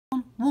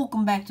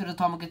welcome back to the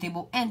Tomica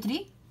table, and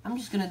today I'm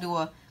just gonna do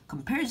a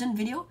comparison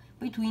video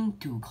between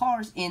two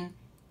cars in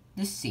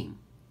the same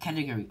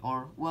category,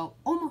 or well,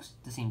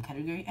 almost the same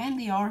category, and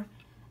they are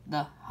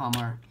the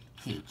Hummer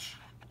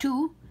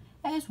H2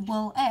 as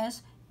well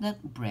as the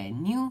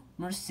brand new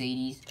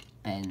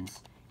Mercedes-Benz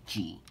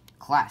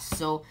G-Class.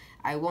 So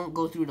I won't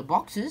go through the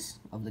boxes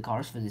of the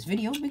cars for this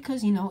video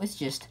because it's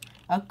just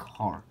a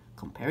car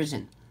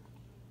comparison.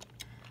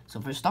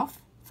 So first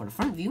off, for the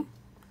front view,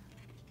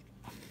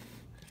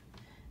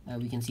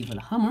 we can see for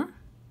the Hummer,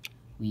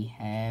 we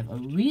have a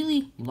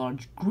really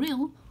large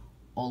grille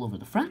all over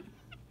the front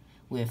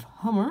with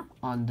Hummer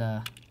on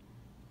the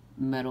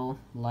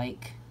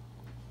metal-like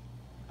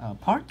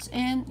parts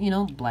and,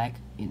 black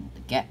in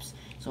the gaps.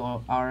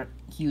 So our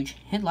huge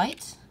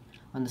headlights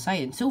on the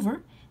side in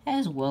silver,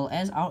 as well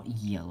as our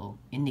yellow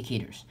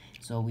indicators.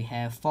 So we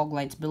have fog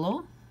lights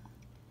below,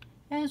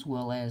 as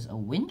well as a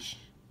winch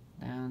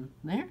down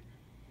there,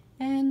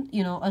 and,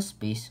 a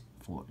space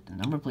for the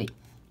number plate.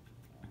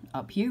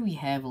 Up here we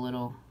have a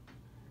little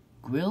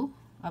grill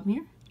up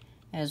here,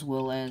 as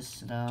well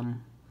as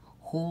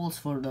holes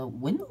for the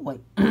window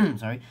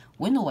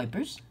window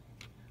wipers,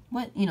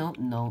 but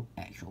no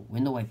actual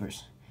window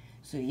wipers.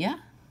 So yeah,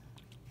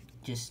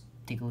 just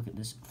take a look at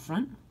this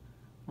front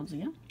once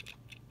again,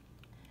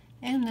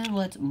 and then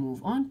let's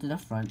move on to the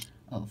front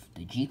of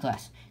the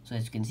G-Class. So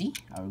as you can see,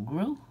 our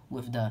grille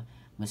with the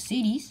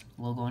Mercedes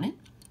logo on it.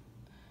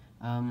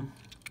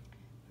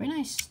 Very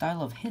nice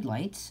style of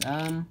headlights.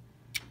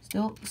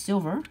 Still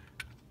silver,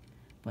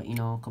 but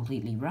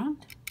completely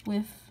round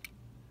with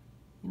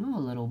a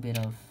little bit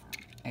of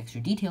extra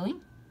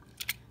detailing.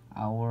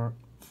 Our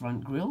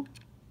front grille,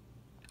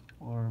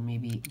 or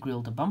maybe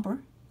grille to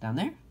bumper down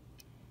there,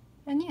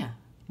 and yeah,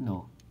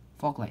 no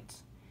fog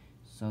lights.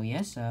 So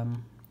yes,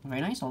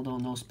 very nice, although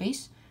no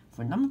space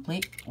for number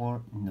plate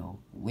or no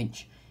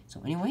winch.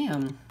 So anyway,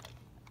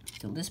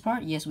 still this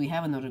part, yes, we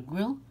have another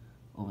grille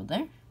over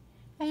there,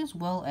 as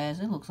well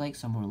as it looks like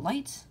some more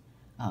lights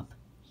up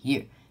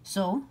here.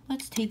 So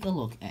let's take a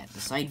look at the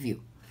side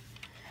view.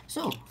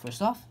 So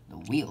first off, the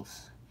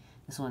wheels.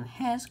 This one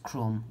has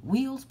chrome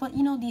wheels, but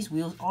these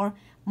wheels are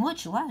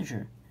much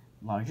larger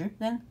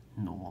than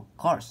normal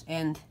cars,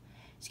 and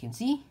as you can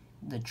see,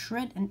 the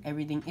tread and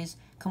everything is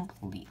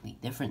completely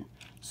different.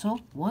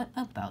 So what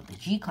about the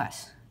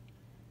G-Class?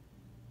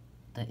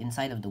 The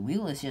inside of the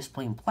wheel is just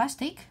plain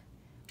plastic,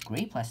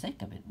 gray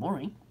plastic, a bit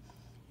boring,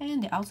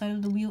 and the outside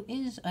of the wheel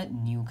is a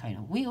new kind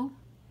of wheel,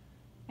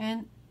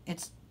 and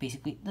it's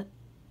basically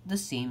the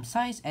same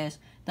size as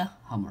the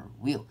Hummer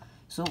wheel.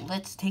 So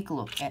let's take a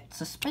look at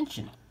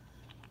suspension.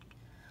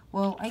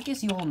 Well, I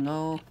guess you all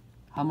know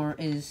Hummer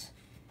is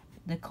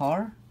the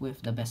car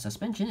with the best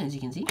suspension. As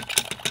you can see,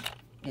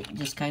 it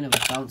just kind of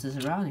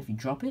bounces around if you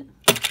drop it.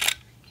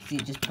 See,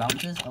 it just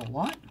bounces a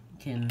lot.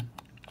 Can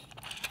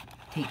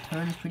take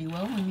turns pretty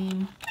well. I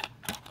mean,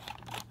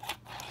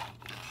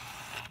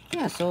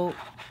 yeah, so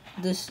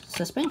this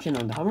suspension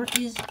on the Hummer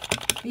is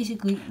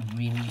basically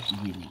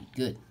really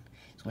good.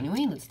 So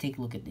anyway, let's take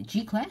a look at the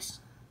G-Class.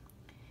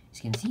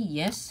 As you can see,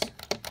 yes,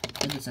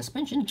 with the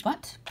suspension,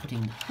 but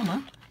putting the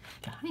Hummer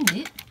behind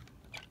it,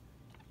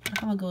 the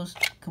Hummer goes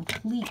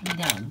completely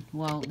down,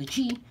 while the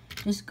G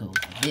just goes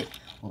a bit.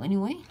 Well,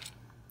 anyway,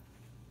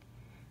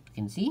 you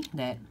can see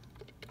that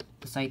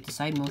the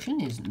side-to-side motion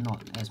is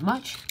not as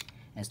much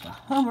as the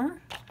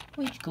Hummer,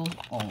 which goes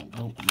all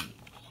the way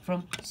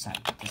from side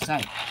to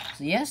side.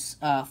 So yes,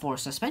 for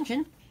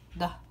suspension,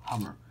 the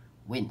Hummer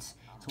wins.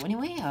 So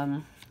anyway,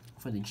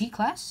 for the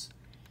G-Class,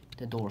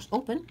 the doors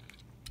open,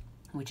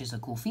 which is a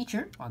cool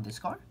feature on this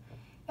car,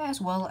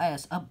 as well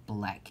as a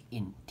black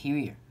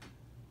interior.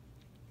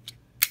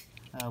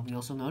 We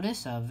also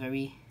notice a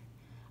very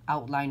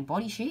outlined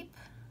body shape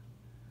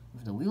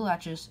with the wheel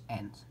arches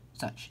and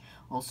such.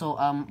 Also,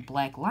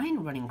 black line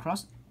running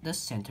across the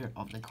center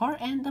of the car,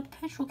 and the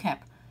petrol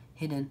cap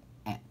hidden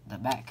at the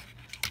back.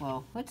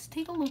 Well, let's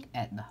take a look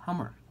at the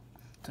Hummer.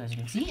 So as you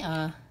can see,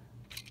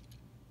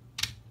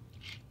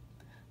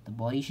 the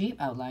body shape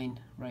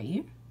outlined right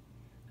here,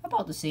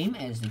 about the same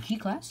as the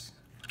G-Class,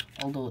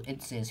 although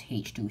it says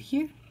H2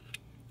 here,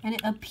 and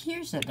it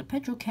appears that the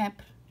petrol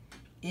cap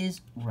is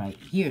right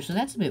here. So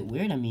that's a bit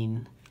weird. I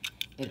mean,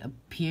 it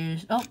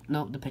appears, oh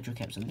no, the petrol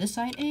cap's on this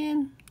side,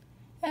 and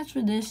as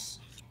for this,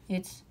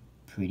 it's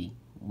pretty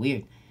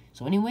weird.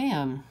 So anyway,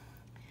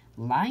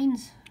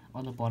 lines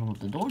on the bottom of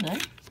the door there,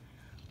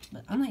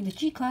 but unlike the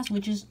G-Class,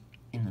 which is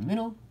in the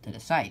middle to the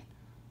side.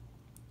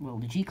 Well,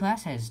 the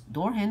G-Class has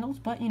door handles,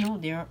 but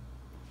they're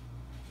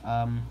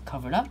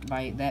covered up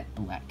by that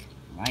black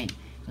line.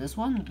 So this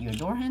one, your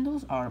door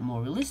handles are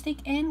more realistic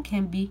and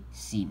can be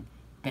seen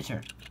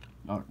better.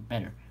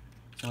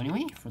 So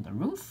anyway, for the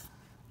roof,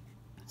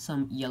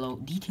 some yellow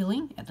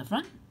detailing at the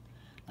front,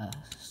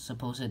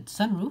 supposed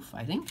sunroof,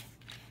 I think,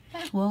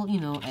 as well,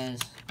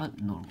 as a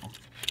normal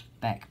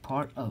back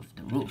part of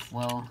the roof.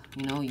 Well,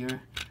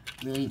 your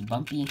really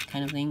bumpy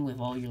kind of thing with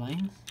all your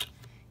lines.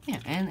 Yeah,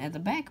 and at the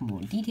back,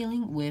 more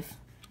detailing with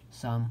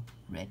some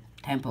red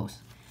tempos.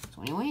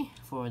 So anyway,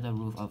 for the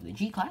roof of the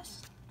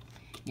G-Class,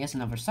 yes,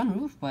 another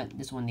sunroof, but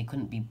this one they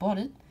couldn't be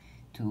bothered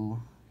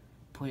to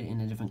put it in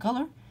a different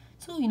color.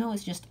 So, you know,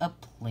 it's just a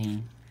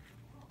plain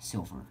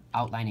silver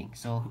outlining.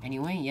 So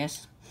anyway,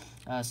 yes,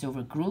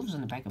 silver grooves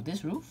on the back of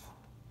this roof,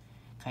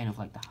 kind of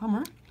like the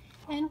Hummer.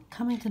 And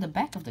coming to the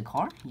back of the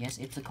car, yes,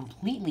 it's a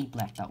completely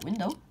blacked out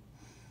window.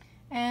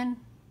 And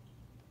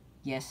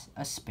yes,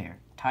 a spare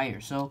tire.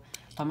 So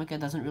Tomica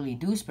doesn't really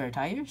do spare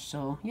tires,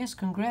 so yes,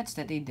 congrats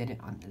that they did it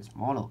on this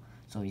model.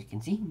 So you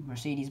can see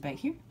Mercedes back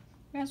here,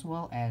 as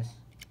well as,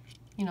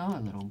 you know,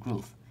 a little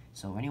groove.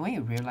 So anyway,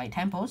 rear light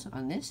tampos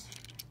on this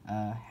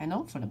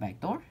handle for the back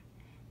door,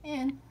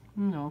 and,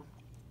 you know,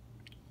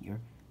 your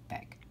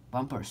back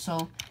bumper.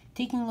 So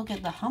taking a look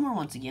at the Hummer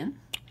once again,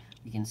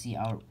 we can see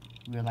our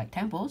rear light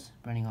tampos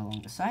running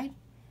along the side,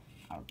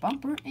 our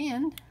bumper,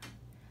 and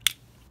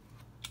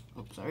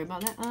oh, sorry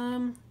about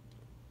that.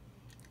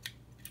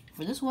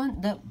 For this one,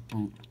 the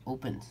boot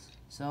opens.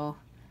 So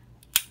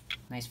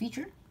nice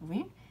feature over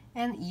here.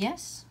 And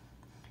yes,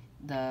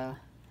 the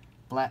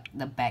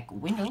back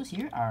windows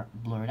here are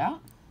blurred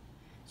out,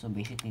 so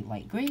basically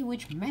light gray,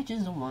 which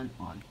matches the one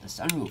on the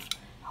sunroof.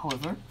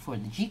 However, for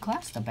the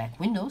G-Class, the back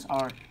windows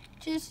are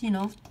just, you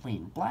know,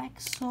 plain black,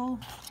 so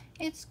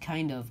it's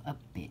kind of a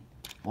bit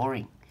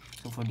boring.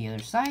 So for the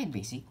other side,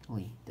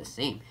 basically the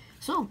same.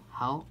 So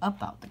how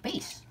about the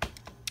base?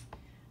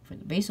 For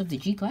the base of the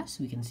G-Class,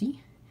 we can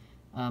see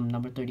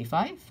number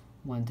 35,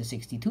 1 to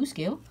 62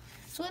 scale.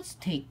 So let's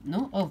take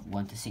note of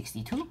 1 to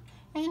 62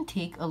 and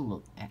take a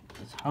look at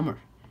this Hummer.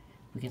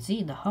 We can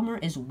see the Hummer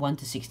is 1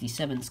 to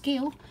 67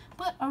 scale,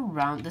 but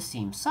around the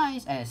same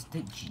size as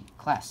the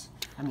G-Class.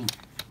 I mean,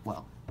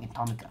 well, in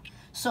Tomica.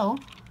 So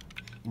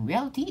in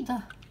reality,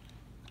 the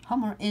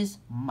Hummer is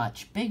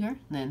much bigger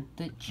than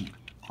the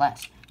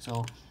G-Class.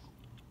 So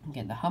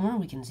again, the Hummer,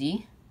 we can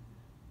see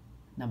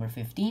number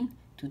 15,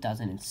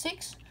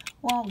 2006,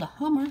 while the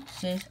Hummer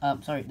says,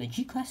 the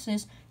G-Class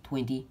says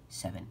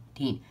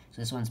 2017.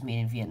 So this one's made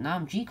in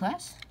Vietnam,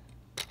 G-Class,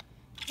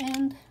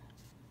 and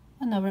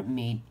another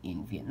made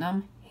in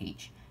Vietnam,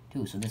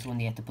 H2. So this one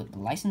they have to put the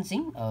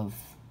licensing of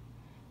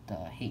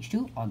the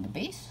H2 on the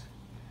base,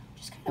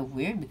 which is kind of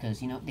weird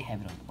because, you know, they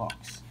have it on the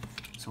box.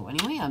 So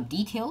anyway,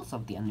 details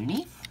of the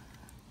underneath.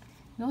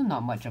 No,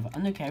 not much of an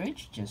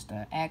undercarriage, just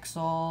the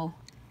axle,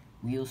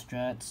 wheel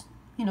struts,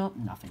 you know,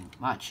 nothing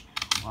much.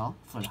 Well,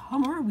 for the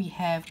Hummer, we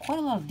have quite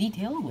a lot of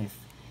detail with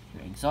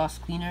your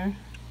exhaust cleaner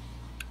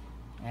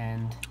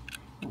and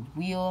the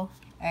wheel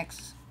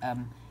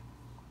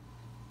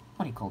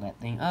what do you call that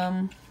thing?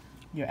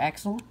 Your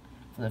axle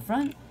for the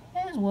front,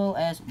 as well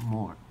as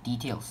more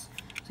details.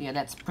 So yeah,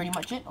 that's pretty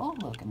much it. Oh,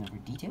 look, another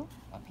detail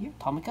up here.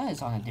 Tomica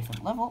is on a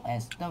different level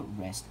as the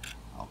rest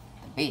of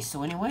the base.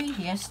 So anyway,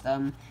 yes,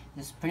 this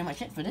is pretty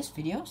much it for this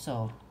video.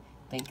 So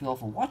thank you all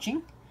for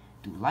watching.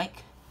 Do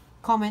like,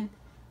 comment,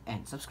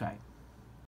 and subscribe.